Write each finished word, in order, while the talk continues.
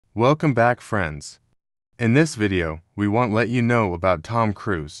Welcome back, friends. In this video, we want to let you know about Tom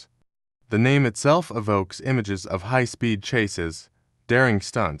Cruise. The name itself evokes images of high-speed chases, daring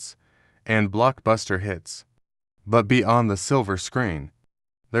stunts, and blockbuster hits. But beyond the silver screen,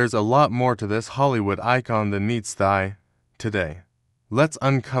 there's a lot more to this Hollywood icon than meets the eye. Today, let's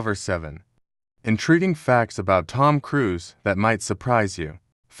uncover 7 intriguing facts about Tom Cruise that might surprise you.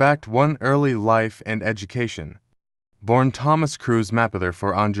 Fact 1: Early life and education. Born Thomas Cruise Mapother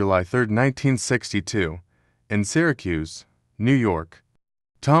on July 3, 1962, in Syracuse, New York.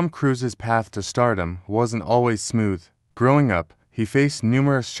 Tom Cruise's path to stardom wasn't always smooth. Growing up, he faced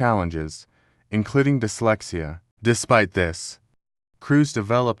numerous challenges, including dyslexia. Despite this, Cruise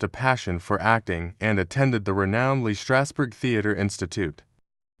developed a passion for acting and attended the renowned Lee Strasberg Theater Institute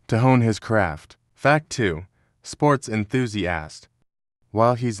to hone his craft. Fact 2: Sports enthusiast.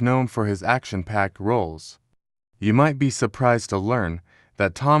 While he's known for his action-packed roles, you might be surprised to learn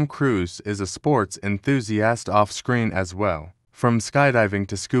that Tom Cruise is a sports enthusiast off-screen as well. From skydiving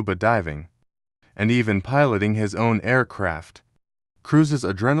to scuba diving, and even piloting his own aircraft, Cruise's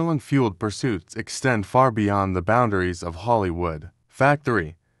adrenaline-fueled pursuits extend far beyond the boundaries of Hollywood. Fact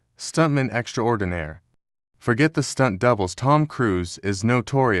 3: Stuntman extraordinaire. Forget the stunt doubles. Tom Cruise is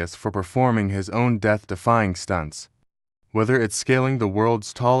notorious for performing his own death-defying stunts. Whether it's scaling the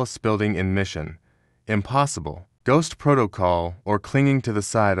world's tallest building in Mission Impossible, Ghost Protocol, or clinging to the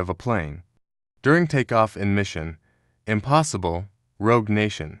side of a plane during takeoff in Mission Impossible: Rogue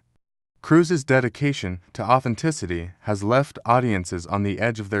Nation, Cruise's dedication to authenticity has left audiences on the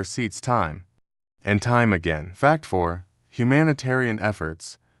edge of their seats time and time again. Fact 4: Humanitarian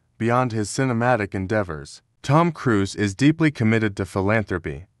efforts. Beyond his cinematic endeavors, Tom Cruise is deeply committed to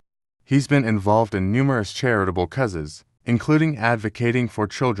philanthropy. He's been involved in numerous charitable causes, including advocating for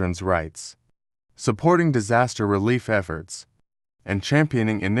children's rights, supporting disaster relief efforts, and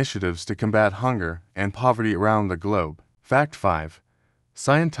championing initiatives to combat hunger and poverty around the globe. Fact 5: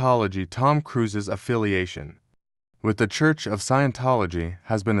 Scientology. Tom Cruise's affiliation with the Church of Scientology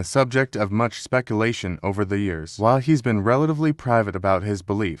has been a subject of much speculation over the years. While he's been relatively private about his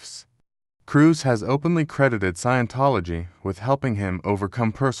beliefs, Cruise has openly credited Scientology with helping him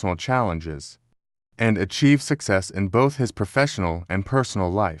overcome personal challenges and achieve success in both his professional and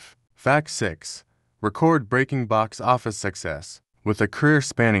personal life. Fact 6: Record-breaking box office success. With a career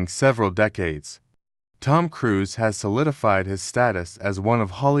spanning several decades, Tom Cruise has solidified his status as one of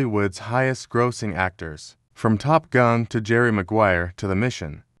Hollywood's highest-grossing actors. From Top Gun to Jerry Maguire to the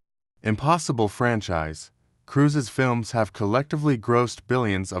Mission Impossible franchise, Cruise's films have collectively grossed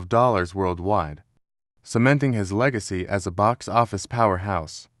billions of dollars worldwide, cementing his legacy as a box office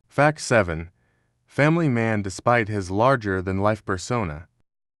powerhouse. Fact 7: Family man. Despite his larger-than-life persona,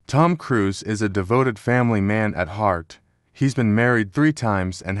 Tom Cruise is a devoted family man at heart. He's been married 3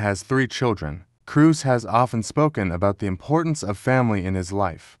 times and has 3 children. Cruise has often spoken about the importance of family in his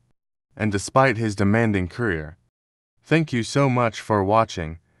life, and despite his demanding career. Thank you so much for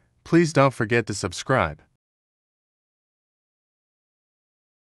watching. Please don't forget to subscribe.